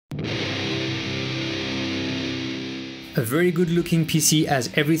A very good looking PC has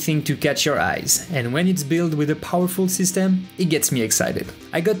everything to catch your eyes, and when it's built with a powerful system, it gets me excited.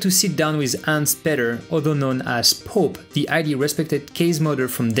 I got to sit down with Hans Peder, also known as p0pe, the highly respected case modder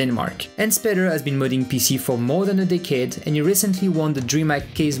from Denmark. Hans Peder has been modding PC for more than a decade, and he recently won the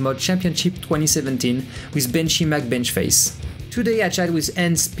DreamHack Case Mod Championship 2017 with Benchy McBenchface. Today I chat with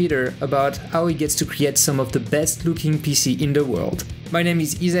Hans Peder about how he gets to create some of the best looking PC in the world. My name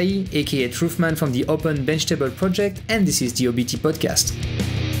is Isaïe, aka Trouffman from the Open Benchtable project, and this is the OBT Podcast.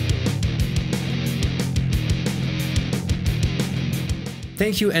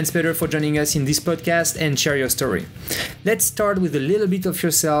 Thank you, Hans Peder, for joining us in this podcast and share your story. Let's start with a little bit of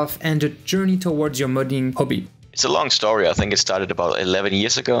yourself and the journey towards your modding hobby. It's a long story. I think it started about 11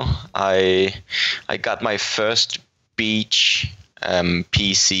 years ago. I got my first beach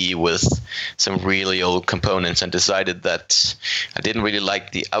PC with some really old components and decided that I didn't really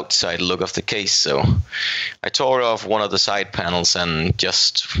like the outside look of the case, so I tore off one of the side panels and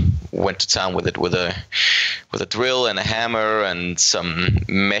just went to town with it with a drill and a hammer and some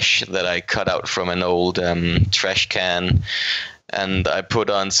mesh that I cut out from an old trash can, and I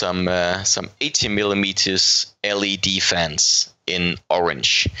put on some 80 millimeters LED fans in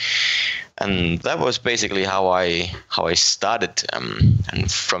orange. And that was basically how I started,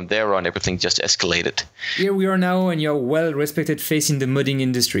 and from there on everything just escalated. Here we are now, and you're a well-respected face in the modding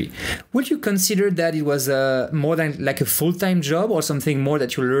industry. Would you consider that it was more than like a full-time job, or something more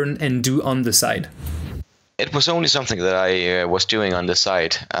that you learn and do on the side? It was only something that I was doing on the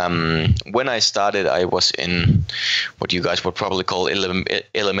side. When I started, I was in what you guys would probably call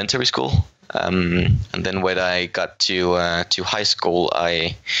elementary school. And then when I got to high school,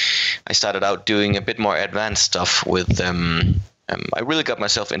 I started out doing a bit more advanced stuff with I really got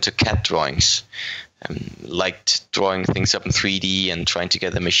myself into CAD drawings. Liked drawing things up in 3D and trying to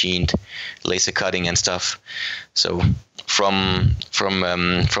get them machined, laser cutting and stuff. So from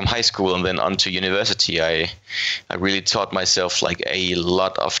high school and then on to university, I really taught myself like a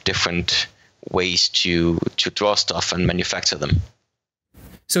lot of different ways to draw stuff and manufacture them.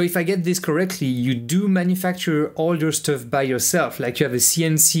 So if I get this correctly, you do manufacture all your stuff by yourself, like you have a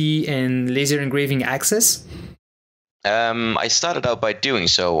CNC and laser engraving access? I started out by doing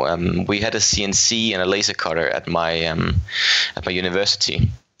so. We had a CNC and a laser cutter at my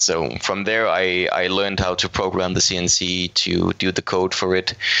university. So from there, I learned how to program the CNC, to do the code for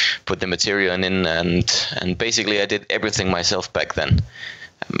it, put the material in, and basically I did everything myself back then.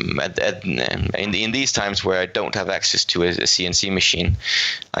 In these times where I don't have access to a CNC machine,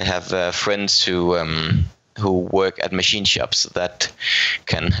 I have friends who work at machine shops that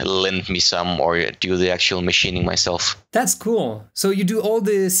can lend me some or do the actual machining myself. That's cool. So you do all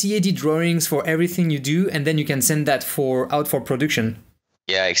the CAD drawings for everything you do, and then you can send that out for production.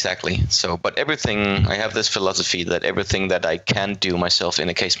 Yeah, exactly. So, but everything, I have this philosophy that everything that I can do myself in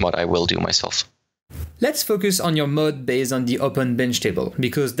a case mod, I will do myself. Let's focus on your mod based on the Open Benchtable,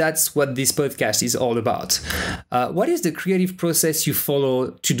 because that's what this podcast is all about. What is the creative process you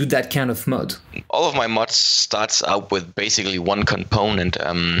follow to do that kind of mod? All of my mods starts out with basically one component.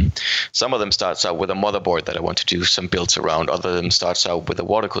 Some of them starts out with a motherboard that I want to do some builds around. Other of them starts out with a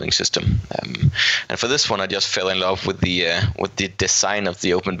water cooling system. And for this one, I just fell in love with the design of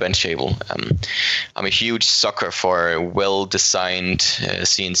the Open Benchtable. I'm a huge sucker for well-designed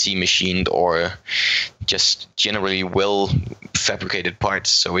CNC machined or just generally well fabricated parts,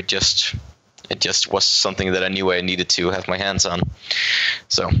 so it just was something that I knew I needed to have my hands on.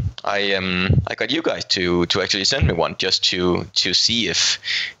 So I got you guys to actually send me one just to see if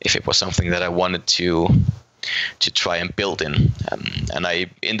it was something that I wanted to try and build in. And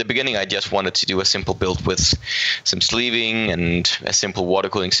in the beginning I just wanted to do a simple build with some sleeving and a simple water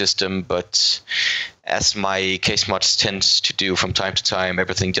cooling system, but as my case mods tends to do from time to time,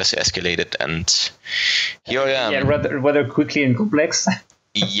 everything just escalated, and here I am. Yeah, rather quickly and complex.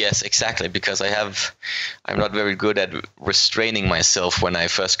 Yes, exactly, because I'm not very good at restraining myself when I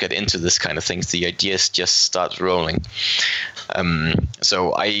first get into this kind of things. The ideas just start rolling.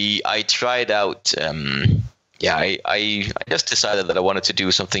 So I tried out. I just decided that I wanted to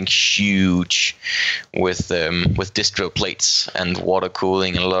do something huge with distro plates and water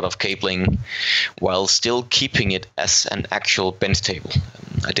cooling and a lot of cabling, while still keeping it as an actual bench table.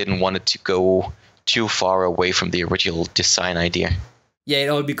 I didn't want it to go too far away from the original design idea. Yeah, it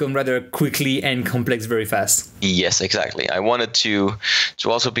all became rather quickly and complex very fast. Yes, exactly. I wanted to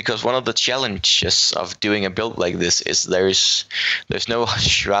also, because one of the challenges of doing a build like this is there's no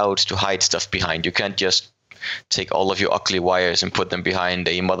shroud to hide stuff behind. You can't just take all of your ugly wires and put them behind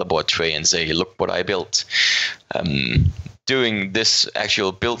a motherboard tray and say, look what I built. doing this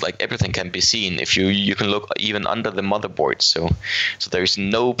actual build, like everything can be seen. If you can look even under the motherboard, so there's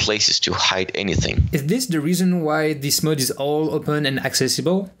no places to hide anything. Is this the reason why this mod is all open and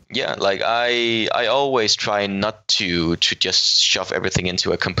accessible? Yeah, like I always try not to just shove everything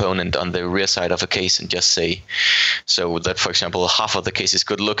into a component on the rear side of a case and just say, so that, for example, half of the case is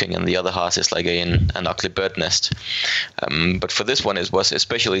good looking and the other half is like an ugly bird nest. But for this one, it was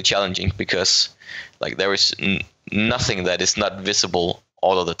especially challenging because like there is nothing that is not visible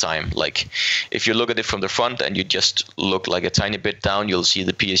all of the time. Like if you look at it from the front and you just look like a tiny bit down, you'll see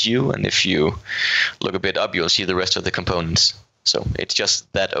the PSU, and if you look a bit up, you'll see the rest of the components. So it's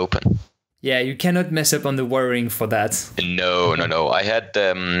just that open. Yeah, you cannot mess up on the wiring for that. No. I had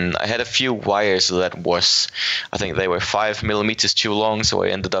a few wires that was, I think they were 5 millimeters too long, so I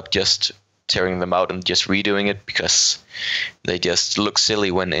ended up just tearing them out and just redoing it because they just look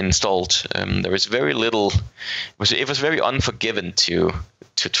silly when installed. There was very little. It was very unforgiving to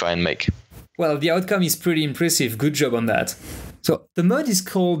try and make. Well, the outcome is pretty impressive. Good job on that. So the mod is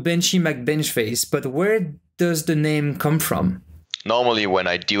called Benchy McBenchface, but where does the name come from? Normally, when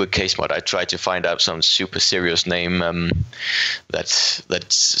I do a case mod, I try to find out some super serious name that's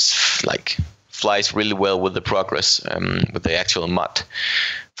like flies really well with the progress, with the actual mod.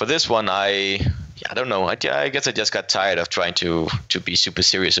 For this one, I don't know. I guess I just got tired of trying to be super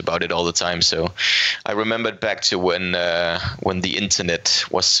serious about it all the time. So I remembered back to when the internet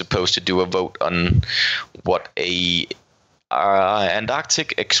was supposed to do a vote on what a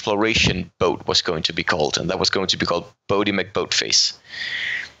Antarctic exploration boat was going to be called, and that was going to be called p0pe McBenchface.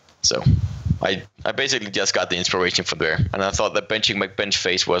 So I basically just got the inspiration from there, and I thought that Benchy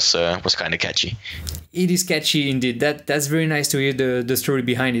McBenchface was kind of catchy. It is catchy indeed. That's very nice to hear the story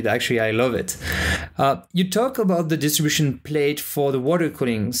behind it. Actually, I love it. You talk about the distribution plate for the water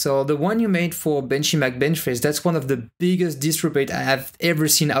cooling. So the one you made for Benchy McBenchface, that's one of the biggest distro plate I have ever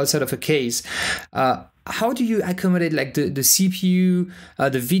seen outside of a case. How do you accommodate like the CPU,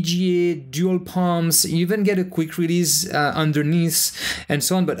 the VGA, dual pumps? You even get a quick release underneath and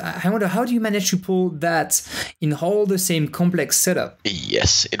so on. But I wonder, how do you manage to pull that in all the same complex setup?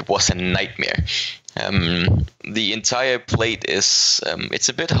 Yes, it was a nightmare. The entire plate is, it's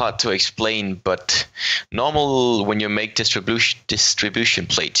a bit hard to explain, but normal when you make distribution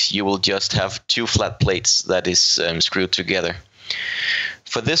plate, you will just have two flat plates that is screwed together.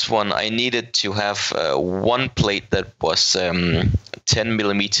 For this one, I needed to have one plate that was 10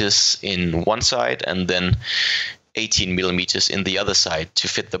 millimeters in one side and then 18 millimeters in the other side to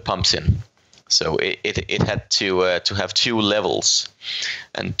fit the pumps in. So it had to have two levels,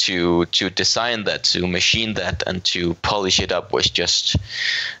 and to design that, to machine that, and to polish it up was just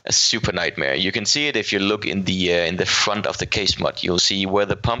a super nightmare. You can see it if you look in the front of the case mod. You'll see where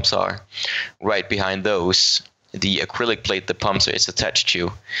the pumps are. Right behind those, the acrylic plate the pumps is attached to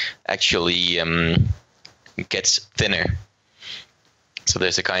actually gets thinner. So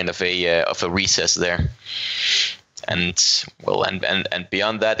there's a kind of a recess there, and well, and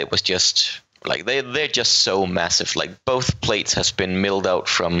beyond that, it was just like they're just so massive. Like both plates has been milled out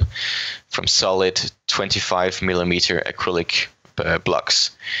from solid 25 millimeter acrylic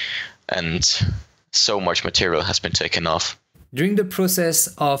blocks, and so much material has been taken off. During the process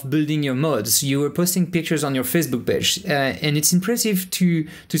of building your mods, you were posting pictures on your Facebook page, and it's impressive to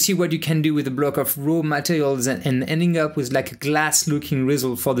see what you can do with a block of raw materials and ending up with like a glass-looking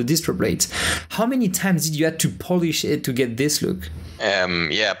result for the distro plate. How many times did you have to polish it to get this look?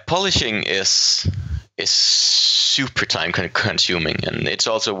 Yeah, polishing is super time consuming, and it's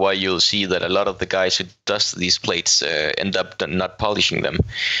also why you'll see that a lot of the guys who does these plates end up not polishing them,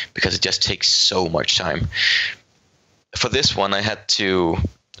 because it just takes so much time. For this one, I had to,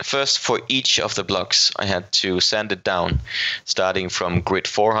 first for each of the blocks, I had to sand it down, starting from grid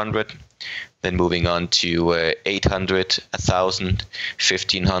 400, then moving on to 800, 1000,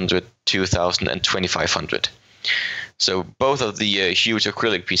 1500, 2000, and 2500. So both of the huge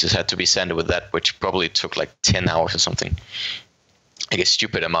acrylic pieces had to be sanded with that, which probably took like 10 hours or something. Like a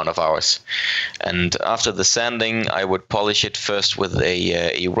stupid amount of hours. And after the sanding, I would polish it first with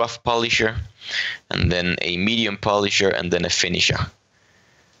a rough polisher, and then a medium polisher, and then a finisher.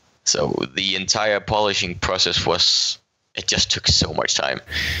 So the entire polishing process it just took so much time.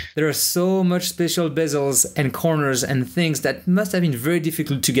 There are so much special bezels and corners and things that must have been very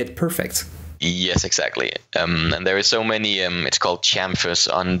difficult to get perfect. Yes, exactly. And there are so many, it's called chamfers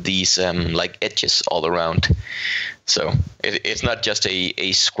on these like edges all around. So it's not just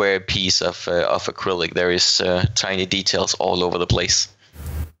a square piece of acrylic. There is tiny details all over the place.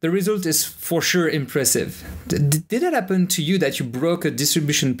 The result is for sure impressive. Did it happen to you that you broke a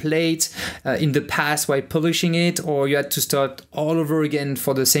distribution plate in the past while polishing it, or you had to start all over again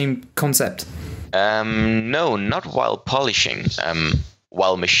for the same concept? No, not while polishing.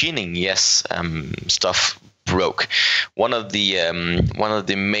 While machining, yes, stuff broke. One of the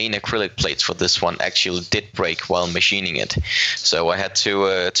main acrylic plates for this one actually did break while machining it, so I had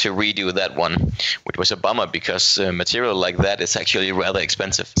to redo that one, which was a bummer because material like that is actually rather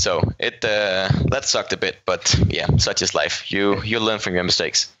expensive. So that sucked a bit, but yeah, such is life. You learn from your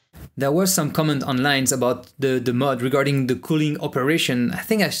mistakes. There was some comment online about the mod regarding the cooling operation. I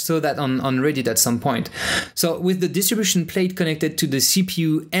think I saw that on Reddit at some point. So with the distribution plate connected to the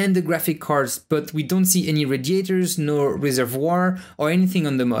CPU and the graphic cards, but we don't see any radiators, no reservoir or anything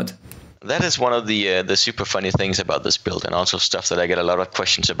on the mod. That is one of the super funny things about this build, and also stuff that I get a lot of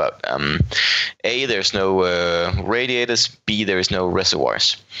questions about. A, there's no radiators. B, there is no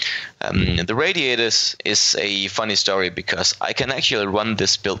reservoirs. The radiators is a funny story because I can actually run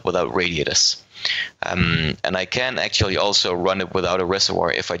this build without radiators. And I can actually also run it without a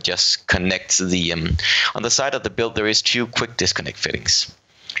reservoir if I just connect the... on the side of the build, there is 2 quick disconnect fittings.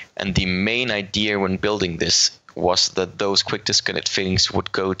 And the main idea when building this was that those quick disconnect fittings would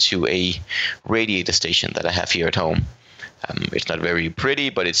go to a radiator station that I have here at home. It's not very pretty,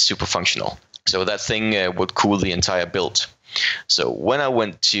 but it's super functional. So that thing would cool the entire build. So when I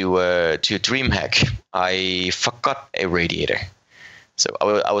went to DreamHack, I forgot a radiator. So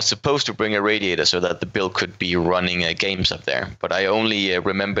I was supposed to bring a radiator so that the build could be running games up there, but I only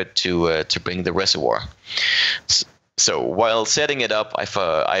remembered to bring the reservoir. So while setting it up,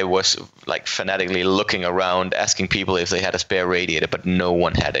 I was like fanatically looking around, asking people if they had a spare radiator, but no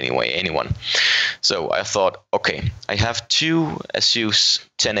one had anyone. So I thought, okay, I have 2 Asus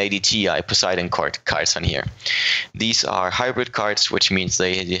 1080 Ti Poseidon cards on here. These are hybrid cards, which means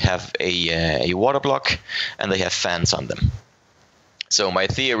they have a water block and they have fans on them. So my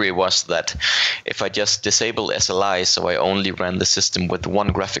theory was that if I just disabled SLI, so I only ran the system with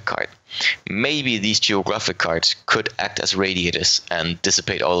 1 graphic card, maybe these 2 graphic cards could act as radiators and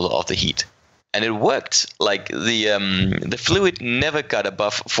dissipate all of the heat. And it worked. Like the fluid never got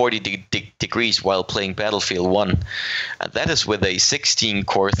above 40 degrees while playing Battlefield 1. And that is with a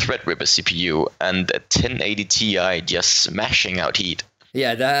 16-core Threadripper CPU and a 1080 Ti just smashing out heat.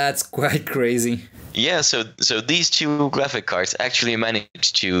 Yeah, that's quite crazy. Yeah, so these 2 graphic cards actually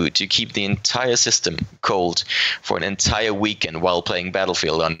managed to keep the entire system cold for an entire weekend while playing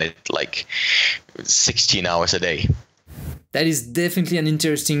Battlefield on it, like 16 hours a day. That is definitely an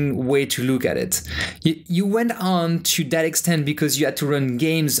interesting way to look at it. You went on to that extent because you had to run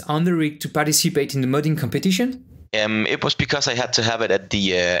games on the rig to participate in the modding competition? It was because I had to have it at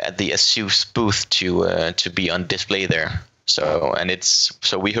the Asus booth to be on display there. So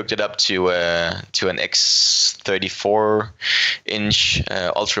we hooked it up to an X34-inch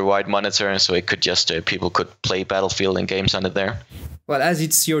ultra-wide monitor, so it could just people could play Battlefield and games on it there. Well, as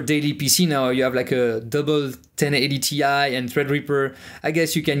it's your daily PC now, you have like a double 1080 Ti and Threadripper. I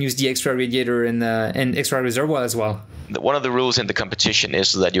guess you can use the extra radiator and extra reservoir as well. One of the rules in the competition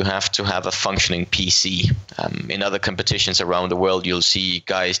is that you have to have a functioning PC. In other competitions around the world, you'll see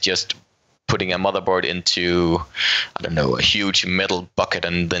guys just putting a motherboard into, I don't know, a huge metal bucket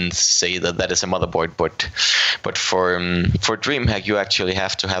and then say that is a motherboard. But for DreamHack, you actually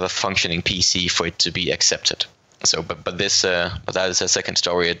have to have a functioning PC for it to be accepted. So, but that is a second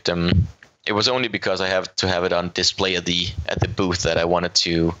story. It was only because I have to have it on display at the booth that I wanted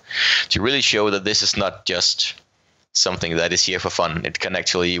to really show that this is not just something that is here for fun. It can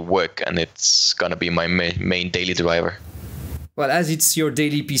actually work, and it's gonna be my main daily driver. Well, as it's your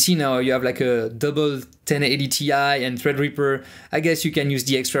daily PC now, you have like a double 1080 Ti and Threadripper. I guess you can use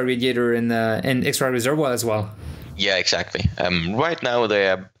the extra radiator and extra reservoir as well. Yeah, exactly. Right now they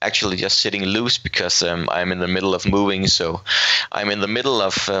are actually just sitting loose because I'm in the middle of moving. So I'm in the middle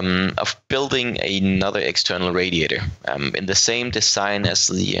of building another external radiator in the same design as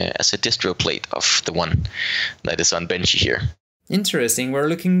a distro plate of the one that is on Benchy here. Interesting. We're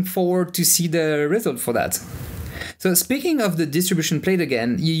looking forward to see the result for that. So speaking of the distribution plate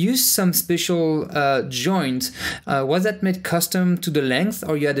again, you used some special joint. Was that made custom to the length,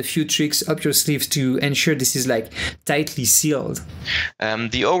 or you had a few tricks up your sleeves to ensure this is like tightly sealed?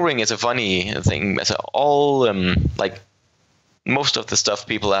 The O-ring is a funny thing. Most of the stuff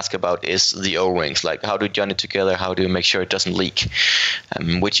people ask about is the O-rings, like how to join it together, how to make sure it doesn't leak,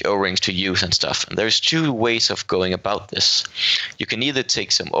 which O-rings to use and stuff. And there's 2 ways of going about this. You can either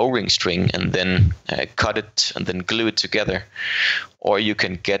take some O-ring string and then cut it and then glue it together, or you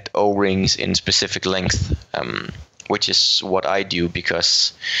can get O-rings in specific length. which is what I do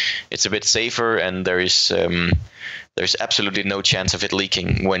because it's a bit safer and there's absolutely no chance of it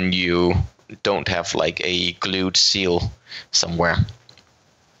leaking when you don't have like a glued seal somewhere.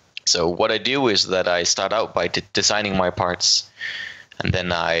 So what I do is that I start out by designing my parts, and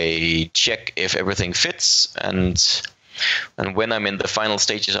then I check if everything fits, and when I'm in the final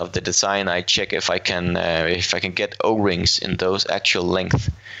stages of the design, I check if I can get O-rings in those actual length.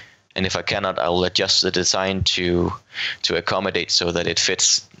 And if I cannot, I'll adjust the design to accommodate so that it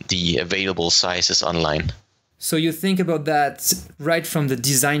fits the available sizes online. So you think about that right from the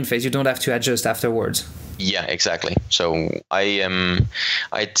design phase. You don't have to adjust afterwards. Yeah, exactly. So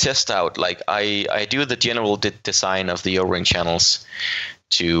I test out, like I do the general design of the O-ring channels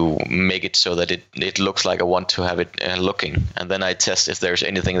to make it so that it looks like I want to have it looking. And then I test if there's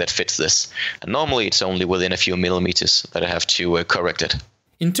anything that fits this. And normally it's only within a few millimeters that I have to correct it.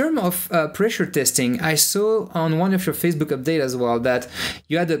 In terms of pressure testing, I saw on one of your Facebook updates as well that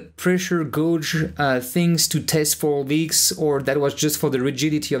you had a pressure gauge things to test for leaks, or that was just for the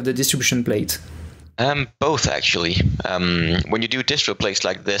rigidity of the distribution plate? Both actually. When you do distro plates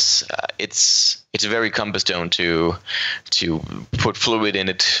like this, it's very cumbersome to put fluid in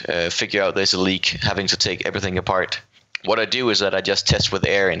it, figure out there's a leak, having to take everything apart. What I do is that I just test with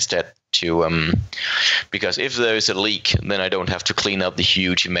air instead, because if there is a leak, then I don't have to clean up the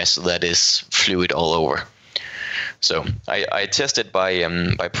huge mess that is fluid all over. So I test it by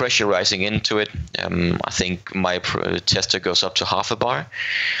pressurizing into it. I think my tester goes up to half a bar.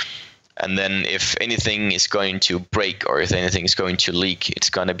 And then if anything is going to break or if anything is going to leak, it's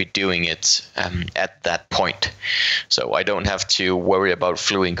going to be doing it at that point. So I don't have to worry about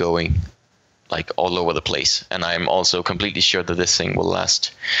fluid going like all over the place. And I'm also completely sure that this thing will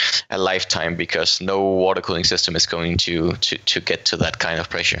last a lifetime because no water cooling system is going to get to that kind of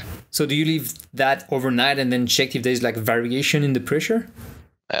pressure. So do you leave that overnight and then check if there's like variation in the pressure?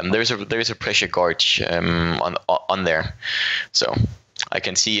 There's a pressure gauge on there. So I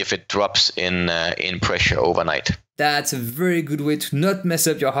can see if it drops in pressure overnight. That's a very good way to not mess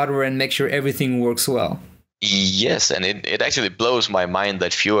up your hardware and make sure everything works well. Yes, and it actually blows my mind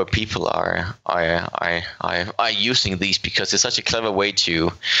that fewer people are using these, because it's such a clever way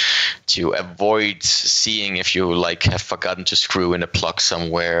to avoid seeing if you like have forgotten to screw in a plug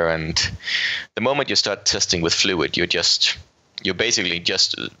somewhere. And the moment you start testing with fluid, you're basically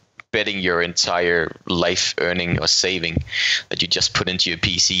just betting your entire life earning or saving that you just put into your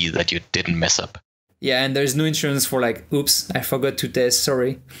PC that you didn't mess up. Yeah, and there's no insurance for like, oops, I forgot to test,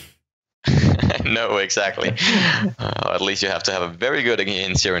 sorry. No, exactly. At least you have to have a very good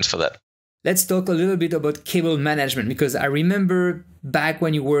insurance for that. Let's talk a little bit about cable management, because I remember back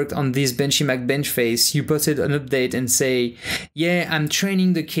when you worked on this Benchy McBenchface, you posted an update and say, yeah, I'm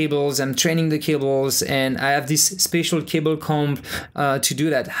training the cables, and I have this special cable comb to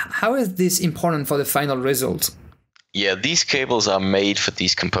do that. How is this important for the final result? Yeah, these cables are made for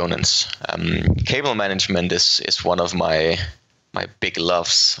these components. Cable management is one of my big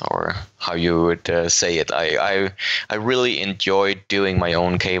loves, or how you would say it. I really enjoy doing my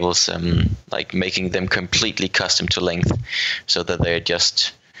own cables, like making them completely custom to length, so that they're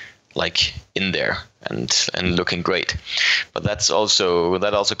just like in there and looking great. But that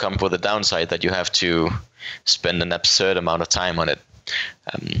also comes with a downside that you have to spend an absurd amount of time on it.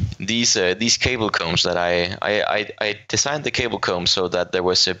 These cable combs that I designed the cable comb so that there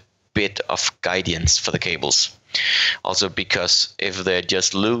was a bit of guidance for the cables. Also because if they're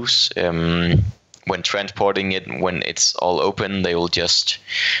just loose, when transporting it, when it's all open, they will just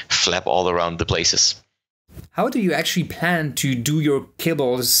flap all around the places. How do you actually plan to do your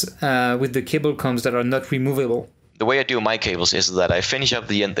cables with the cable combs that are not removable? The way I do my cables is that I finish up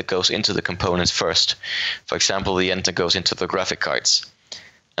the end that goes into the components first. For example, the end that goes into the graphic cards.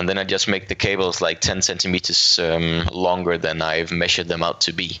 And then I just make the cables like 10 centimeters longer than I've measured them out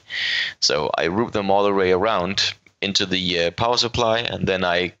to be. So I route them all the way around into the power supply, and then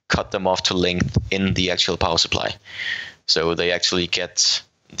I cut them off to length in the actual power supply. So they actually get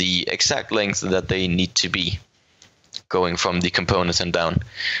the exact length that they need to be going from the components and down.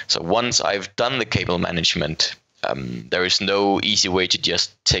 So once I've done the cable management, there is no easy way to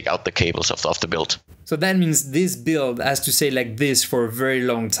just take out the cables off the build. So that means this build has to stay like this for a very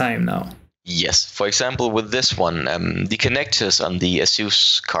long time now. Yes. For example, with this one, the connectors on the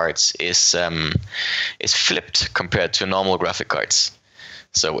ASUS cards is flipped compared to normal graphic cards.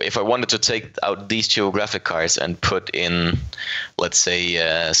 So if I wanted to take out these two graphic cards and put in, let's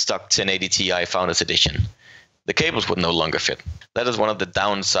say, stock 1080 Ti Founders Edition, the cables would no longer fit. That is one of the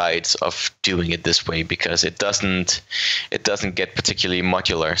downsides of doing it this way, because it doesn't get particularly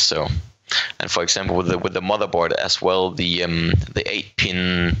modular. So And for example, with the motherboard as well, the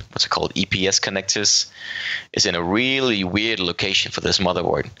 8-pin, what's it called, EPS connectors is in a really weird location for this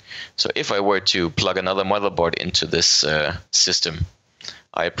motherboard. So if I were to plug another motherboard into this system,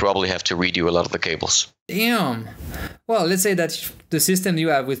 I probably have to redo a lot of the cables. Damn. Well, let's say that the system you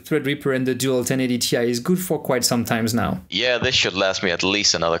have with Threadripper and the dual 1080 Ti is good for quite some times now. Yeah, this should last me at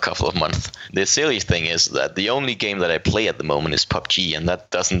least another couple of months. The silly thing is that the only game that I play at the moment is PUBG, and that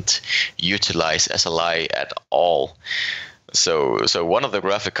doesn't utilize SLI at all. So one of the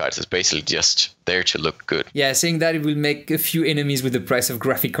graphic cards is basically just there to look good. Yeah, saying that it will make a few enemies with the price of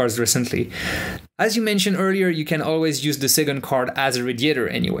graphic cards recently. As you mentioned earlier, you can always use the second card as a radiator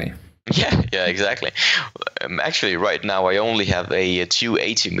anyway. Yeah, exactly. Actually, right now I only have a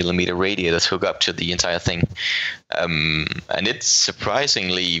 280mm radiator to hook up to the entire thing, and it's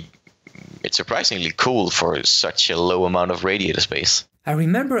surprisingly cool for such a low amount of radiator space. I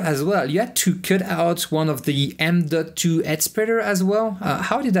remember as well, you had to cut out one of the M.2 head spreader as well.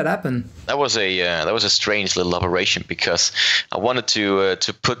 How did that happen? That was a strange little operation because I wanted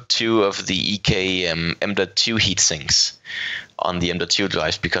to put two of the EK M.2 heat sinks on the M.2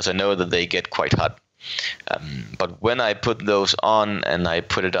 drives because I know that they get quite hot. But when I put those on and I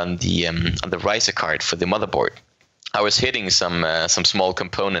put it on the riser card for the motherboard, I was hitting some small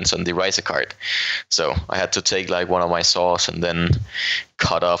components on the riser card, so I had to take like one of my saws and then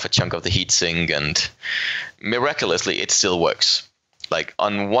cut off a chunk of the heatsink, and miraculously it still works. Like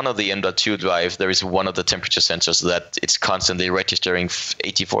on one of the M.2 drives, there is one of the temperature sensors that it's constantly registering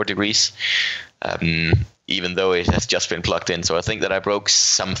 84 degrees, even though it has just been plugged in. So I think that I broke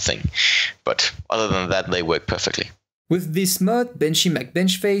something, but other than that, they work perfectly. With this mod, Benchy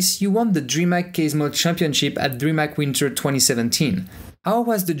McBenchface, you won the DreamHack Case Mod Championship at DreamHack Winter 2017. How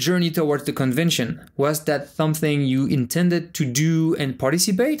was the journey towards the convention? Was that something you intended to do and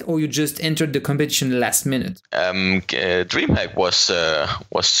participate, or you just entered the competition last minute? DreamHack was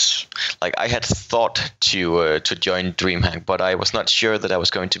like I had thought to join DreamHack, but I was not sure that I was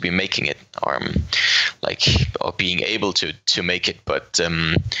going to be making it, or being able to make it. But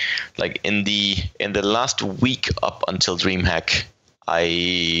like in the last week up until DreamHack,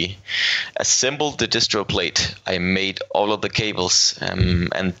 I assembled the distro plate. I made all of the cables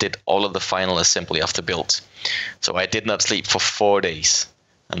and did all of the final assembly of the build. So I did not sleep for 4 days,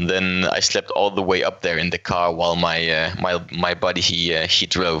 and then I slept all the way up there in the car while my buddy he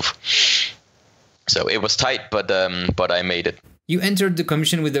drove. So it was tight, but I made it. You entered the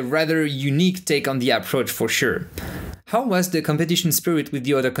competition with a rather unique take on the approach, for sure. How was the competition spirit with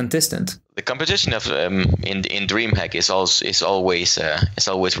the other contestant? The competition of in DreamHack is always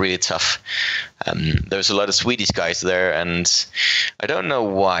really tough. There's a lot of Swedish guys there, and I don't know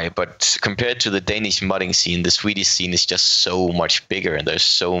why, but compared to the Danish modding scene, the Swedish scene is just so much bigger, and there's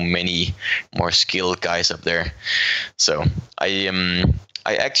so many more skilled guys up there. So I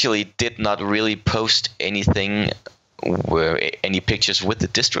actually did not really post any pictures with the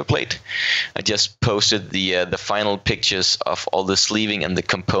distro plate. I just posted the final pictures of all the sleeving and the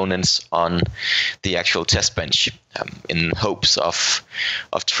components on the actual test bench, in hopes of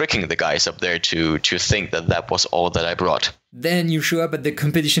tricking the guys up there to think that was all that I brought. Then you show up at the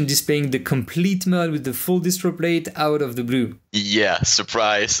competition displaying the complete mod with the full distro plate out of the blue. Yeah,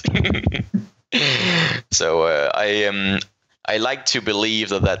 surprise. So I like to believe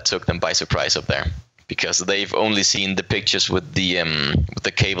that took them by surprise up there, because they've only seen the pictures with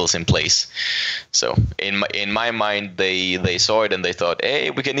the cables in place. So in my mind, they saw it and they thought,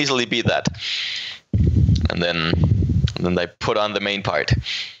 hey, we can easily beat that. And then they put on the main part.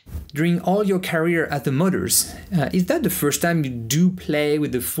 During all your career at the modders, is that the first time you do play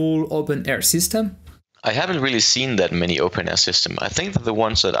with the full open air system? I haven't really seen that many open air systems. I think that the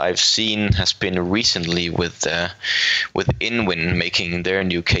ones that I've seen has been recently with Inwin making their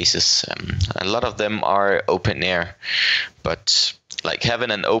new cases. A lot of them are open air, but like having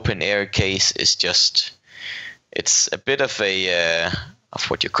an open air case is just, it's a bit of a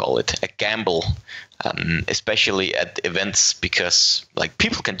a gamble, especially at events, because like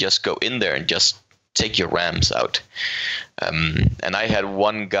people can just go in there and just take your RAMs out. And I had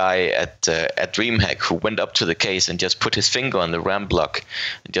one guy at DreamHack who went up to the case and just put his finger on the RAM block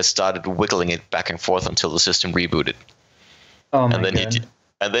and just started wiggling it back and forth until the system rebooted. Oh my God.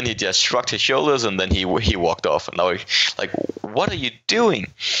 And then he just shrugged his shoulders and then he walked off. And I was like, what are you doing?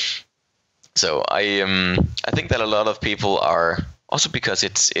 So I think that a lot of people are, also because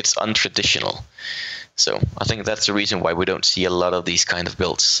it's untraditional. So I think that's the reason why we don't see a lot of these kind of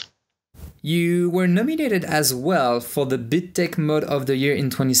builds. You were nominated as well for the BitTech Mod of the Year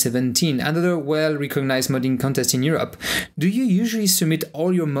in 2017, another well-recognized modding contest in Europe. Do you usually submit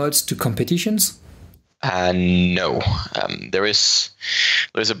all your mods to competitions? No. There's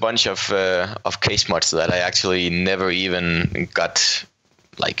a bunch of case mods that I actually never even got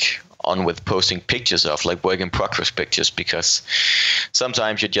on with posting pictures of, like work in progress pictures, because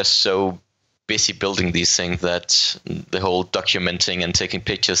sometimes you're just so busy building these things that the whole documenting and taking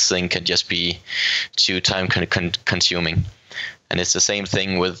pictures thing can just be too time consuming. And it's the same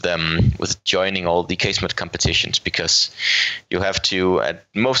thing with joining all the case mod competitions, because you have to, at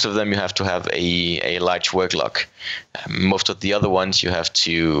most of them, you have to have a large work log. Most of the other ones you have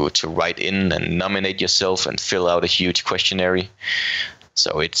to write in and nominate yourself and fill out a huge questionnaire.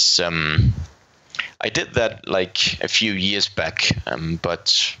 So it's I did that like a few years back,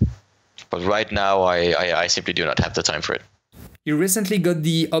 but right now I simply do not have the time for it. You recently got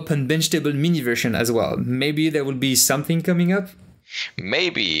the OpenBenchTable Mini version as well. Maybe there will be something coming up?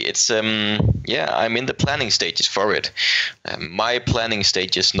 Maybe. It's I'm in the planning stages for it. My planning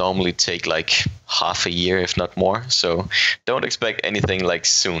stages normally take like half a year, if not more. So don't expect anything like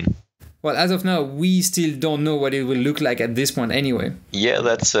soon. Well, as of now, we still don't know what it will look like at this point anyway. Yeah,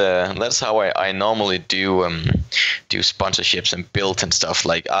 that's how I normally do sponsorships and build and stuff.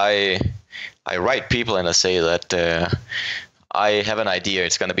 Like I write people and I say that I have an idea.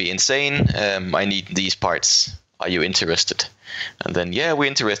 It's going to be insane. I need these parts. Are you interested? And then, yeah, we're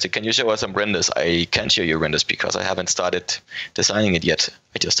interested. Can you show us some renders? I can't show you renders because I haven't started designing it yet.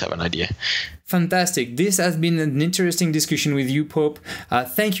 I just have an idea. Fantastic. This has been an interesting discussion with you, p0pe.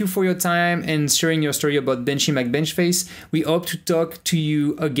 Thank you for your time and sharing your story about Benchy McBenchface. We hope to talk to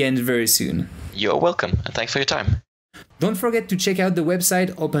you again very soon. You're welcome, and thanks for your time. Don't forget to check out the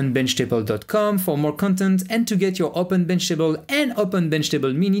website openbenchtable.com for more content and to get your OpenBenchTable and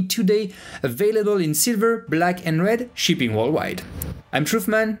OpenBenchTable Mini today, available in silver, black and red, shipping worldwide. I'm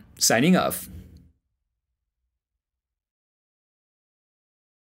Trouffman, signing off.